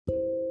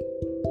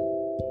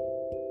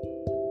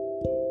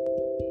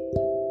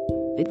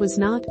it was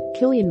not,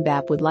 Kylian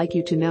Mbappé would like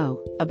you to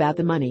know, about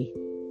the money.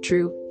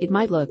 True, it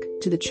might look,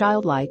 to the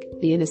childlike,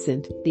 the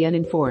innocent, the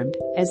uninformed,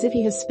 as if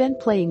he has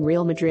spent playing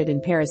Real Madrid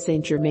and Paris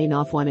Saint-Germain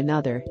off one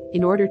another,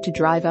 in order to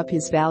drive up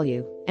his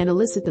value, and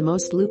elicit the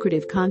most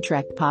lucrative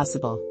contract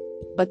possible.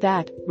 But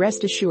that,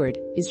 rest assured,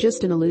 is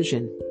just an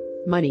illusion.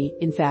 Money,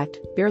 in fact,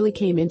 barely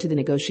came into the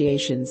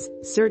negotiations,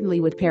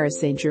 certainly with Paris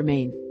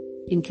Saint-Germain.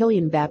 In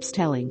Kylian Mbappe's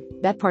telling,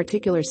 that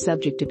particular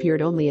subject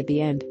appeared only at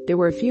the end. There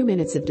were a few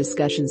minutes of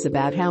discussions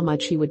about how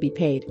much he would be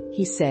paid,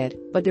 he said,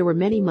 but there were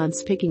many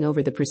months picking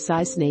over the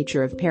precise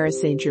nature of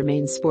Paris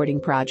Saint-Germain's sporting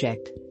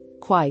project.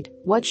 Quite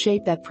what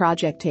shape that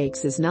project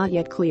takes is not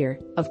yet clear,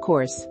 of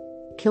course.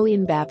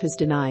 Kylian Mbappé has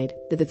denied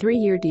that the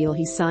 3-year deal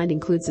he signed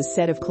includes a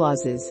set of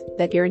clauses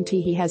that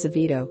guarantee he has a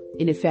veto,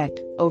 in effect,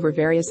 over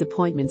various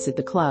appointments at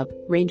the club,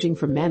 ranging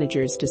from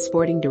managers to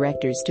sporting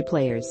directors to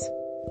players.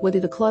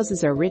 Whether the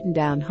clauses are written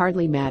down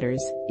hardly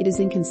matters. It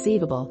is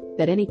inconceivable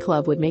that any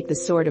club would make the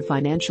sort of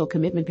financial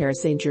commitment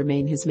Paris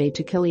Saint-Germain has made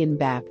to Kylian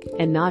Mbappé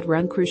and not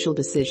run crucial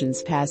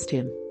decisions past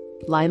him.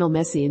 Lionel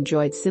Messi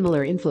enjoyed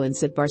similar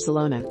influence at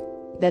Barcelona.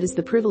 That is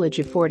the privilege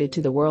afforded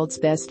to the world's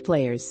best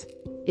players.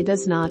 It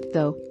does not,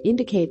 though,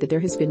 indicate that there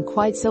has been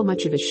quite so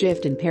much of a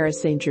shift in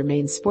Paris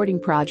Saint-Germain's sporting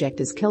project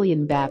as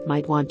Kylian Mbappé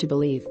might want to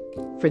believe.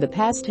 For the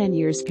past 10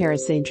 years,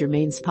 Paris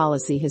Saint-Germain's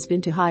policy has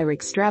been to hire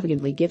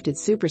extravagantly gifted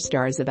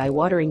superstars at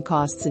eye-watering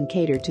costs and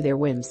cater to their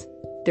whims.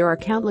 There are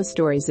countless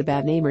stories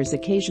about Neymar's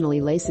occasionally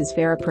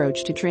laissez-faire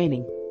approach to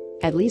training.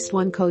 At least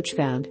one coach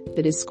found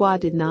that his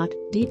squad did not,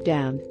 deep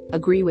down,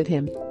 agree with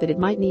him, that it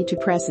might need to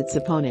press its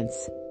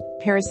opponents.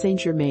 Paris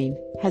Saint-Germain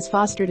has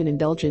fostered an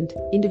indulgent,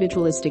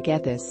 individualistic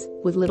ethos,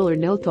 with little or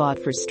no thought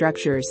for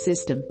structure or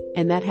system,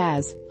 and that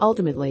has,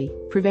 ultimately,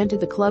 prevented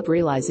the club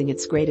realizing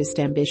its greatest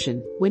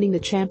ambition, winning the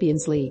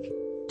Champions League.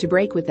 To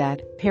break with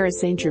that,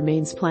 Paris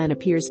Saint-Germain's plan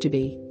appears to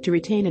be to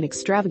retain an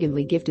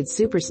extravagantly gifted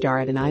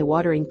superstar at an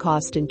eye-watering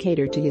cost and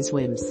cater to his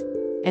whims.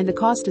 And the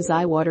cost is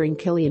eye-watering.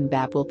 Kylian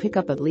Mbappé will pick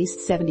up at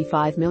least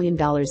 $75 million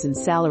in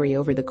salary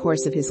over the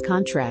course of his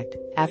contract,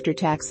 after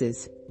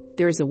taxes.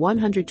 There is a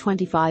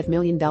 $125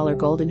 million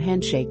golden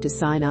handshake to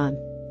sign on.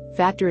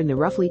 Factor in the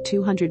roughly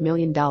 $200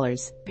 million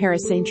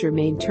Paris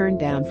Saint-Germain turned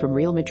down from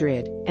Real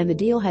Madrid, and the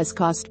deal has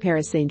cost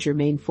Paris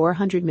Saint-Germain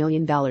 $400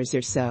 million or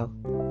so.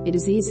 It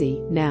is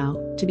easy, now,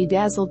 to be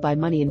dazzled by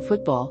money in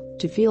football,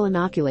 to feel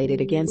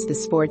inoculated against the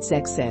sport's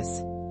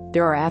excess.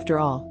 There are, after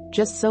all,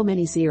 just so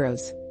many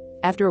zeros.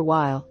 After a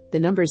while, the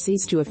number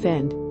cease to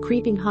offend,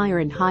 creeping higher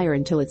and higher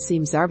until it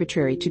seems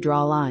arbitrary to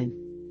draw a line.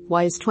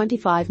 Why is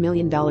 $25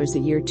 million a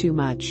year too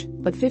much,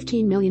 but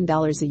 $15 million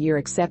a year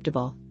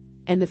acceptable?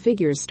 And the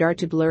figures start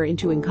to blur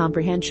into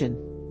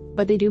incomprehension.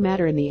 But they do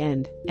matter in the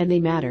end, and they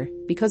matter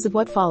because of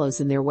what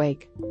follows in their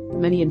wake.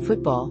 Money in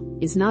football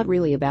is not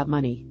really about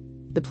money.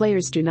 The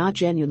players do not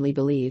genuinely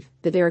believe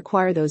that they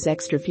require those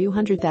extra few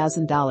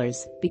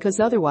 $100,000 because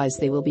otherwise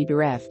they will be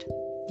bereft.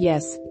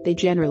 Yes, they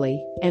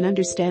generally, and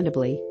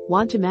understandably,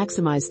 want to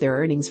maximize their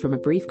earnings from a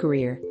brief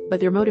career, but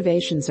their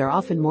motivations are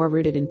often more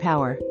rooted in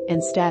power,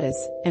 and status,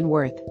 and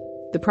worth.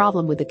 The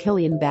problem with the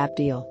Kylian Mbappé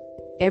deal.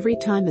 Every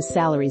time the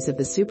salaries of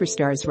the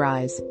superstars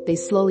rise, they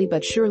slowly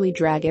but surely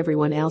drag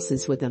everyone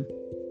else's with them.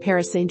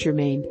 Paris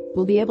Saint-Germain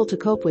will be able to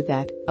cope with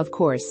that, of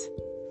course.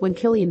 When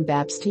Kylian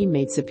Mbappe's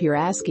teammates appear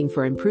asking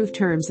for improved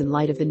terms in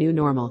light of the new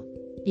normal.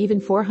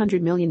 Even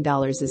 $400 million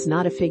is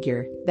not a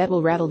figure that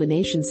will rattle the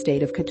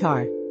nation-state of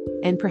Qatar.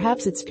 And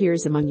perhaps its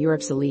peers among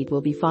Europe's elite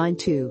will be fine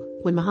too,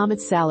 when Mohamed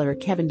Salah or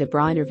Kevin De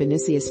Bruyne or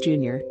Vinicius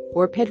Jr.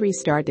 or Pedri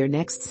start their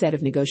next set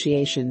of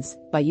negotiations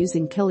by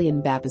using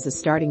Kylian Mbappé as a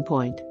starting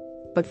point.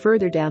 But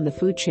further down the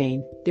food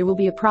chain, there will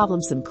be a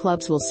problem. Some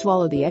clubs will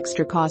swallow the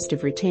extra cost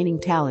of retaining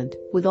talent,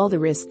 with all the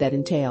risk that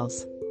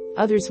entails.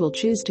 Others will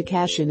choose to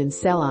cash in and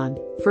sell on,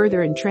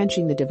 further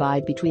entrenching the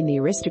divide between the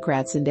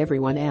aristocrats and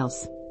everyone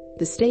else.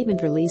 The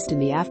statement released in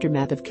the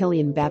aftermath of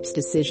Kylian Mbappe's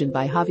decision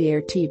by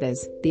Javier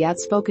Tebas, the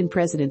outspoken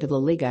president of La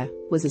Liga,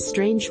 was a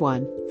strange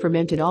one,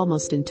 fermented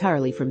almost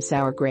entirely from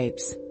sour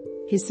grapes.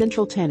 His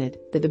central tenet,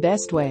 that the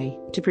best way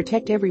to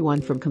protect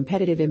everyone from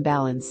competitive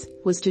imbalance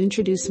was to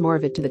introduce more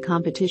of it to the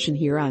competition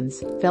he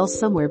runs, fell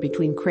somewhere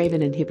between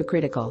craven and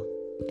hypocritical.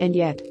 And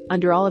yet,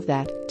 under all of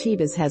that,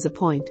 Tebas has a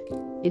point.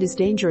 It is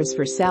dangerous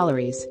for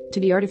salaries to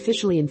be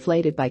artificially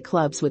inflated by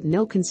clubs with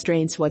no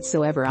constraints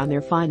whatsoever on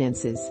their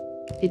finances.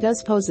 It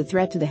does pose a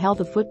threat to the health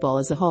of football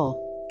as a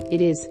whole.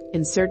 It is,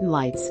 in certain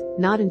lights,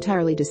 not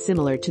entirely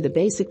dissimilar to the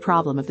basic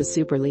problem of the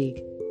Super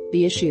League.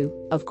 The issue,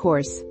 of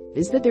course,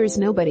 is that there is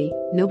nobody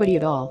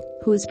at all,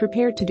 who is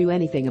prepared to do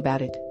anything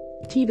about it.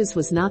 Tebas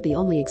was not the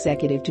only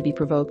executive to be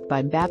provoked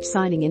by Mbappé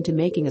signing into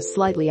making a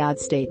slightly odd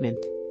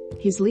statement.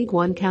 His League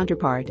One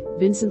counterpart,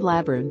 Vincent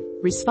Labrune,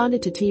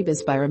 responded to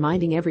Tebas by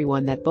reminding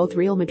everyone that both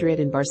Real Madrid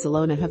and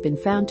Barcelona have been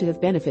found to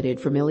have benefited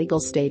from illegal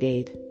state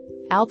aid.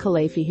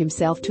 Al-Khelaïfi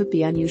himself took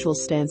the unusual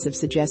stance of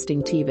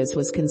suggesting Tebas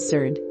was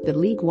concerned that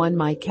League One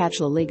might catch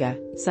La Liga,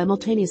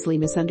 simultaneously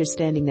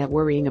misunderstanding that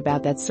worrying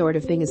about that sort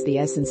of thing is the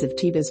essence of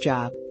Tebas'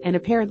 job, and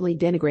apparently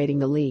denigrating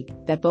the league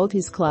that both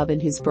his club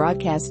and his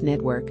broadcast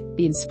network,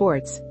 beIN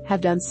Sports,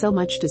 have done so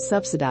much to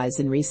subsidize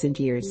in recent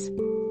years.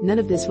 None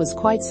of this was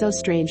quite so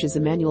strange as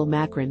Emmanuel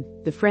Macron,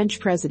 the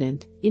French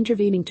president,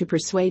 intervening to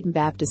persuade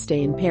Mbappé to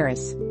stay in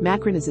Paris.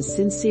 Macron is a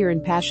sincere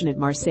and passionate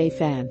Marseille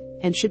fan,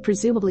 and should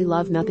presumably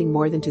love nothing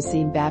more than to see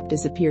Mbappé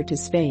disappear to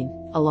Spain,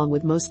 along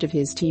with most of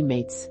his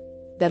teammates.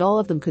 That all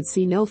of them could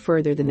see no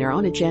further than their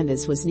own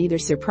agendas was neither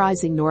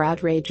surprising nor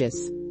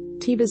outrageous.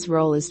 Tebas'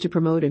 role is to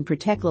promote and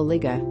protect La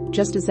Liga,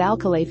 just as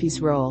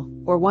Al-Khelaïfi's role,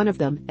 or one of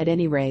them, at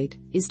any rate,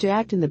 is to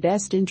act in the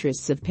best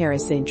interests of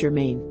Paris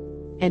Saint-Germain.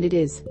 And it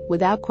is,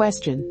 without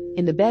question,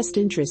 in the best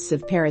interests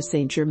of Paris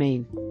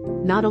Saint-Germain.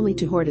 Not only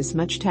to hoard as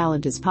much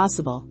talent as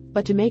possible,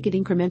 but to make it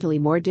incrementally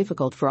more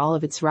difficult for all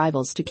of its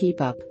rivals to keep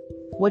up.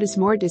 What is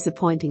more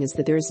disappointing is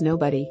that there is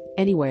nobody,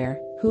 anywhere,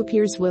 who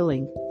appears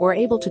willing or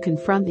able to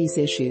confront these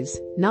issues,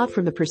 not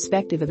from the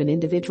perspective of an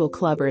individual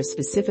club or a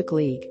specific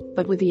league,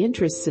 but with the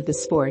interests of the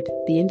sport,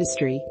 the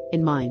industry,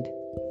 in mind.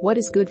 What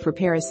is good for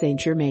Paris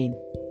Saint-Germain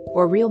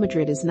or Real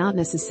Madrid is not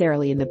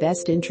necessarily in the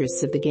best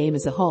interests of the game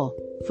as a whole.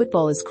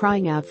 Football is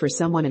crying out for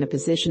someone in a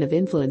position of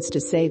influence to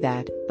say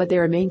that, but they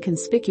remain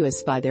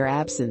conspicuous by their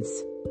absence.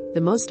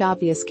 The most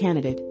obvious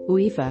candidate,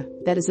 UEFA,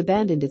 that has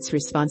abandoned its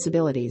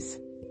responsibilities.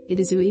 It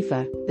is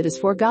UEFA that has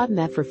forgotten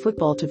that for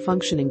football to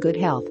function in good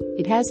health,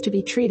 it has to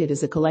be treated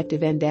as a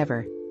collective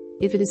endeavor.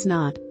 If it is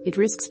not, it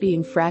risks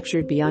being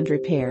fractured beyond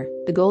repair.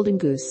 The Golden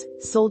Goose,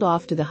 sold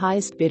off to the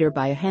highest bidder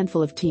by a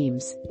handful of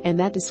teams, and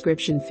that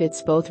description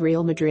fits both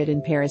Real Madrid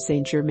and Paris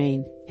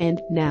Saint-Germain, and,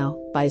 now,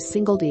 by a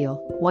single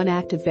deal, one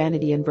act of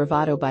vanity and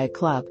bravado by a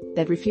club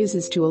that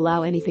refuses to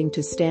allow anything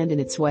to stand in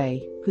its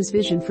way, whose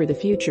vision for the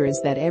future is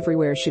that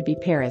everywhere should be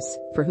Paris,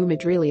 for whom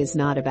it really is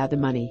not about the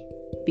money.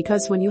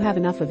 Because when you have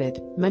enough of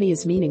it, money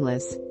is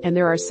meaningless, and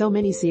there are so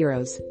many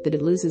zeros that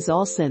it loses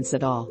all sense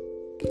at all.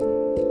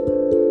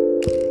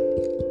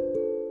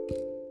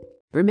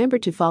 Remember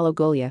to follow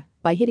Golia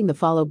by hitting the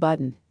follow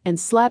button and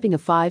slapping a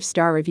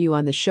 5-star review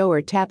on the show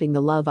or tapping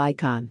the love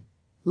icon.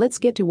 Let's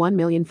get to 1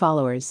 million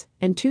followers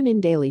and tune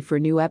in daily for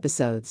new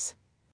episodes.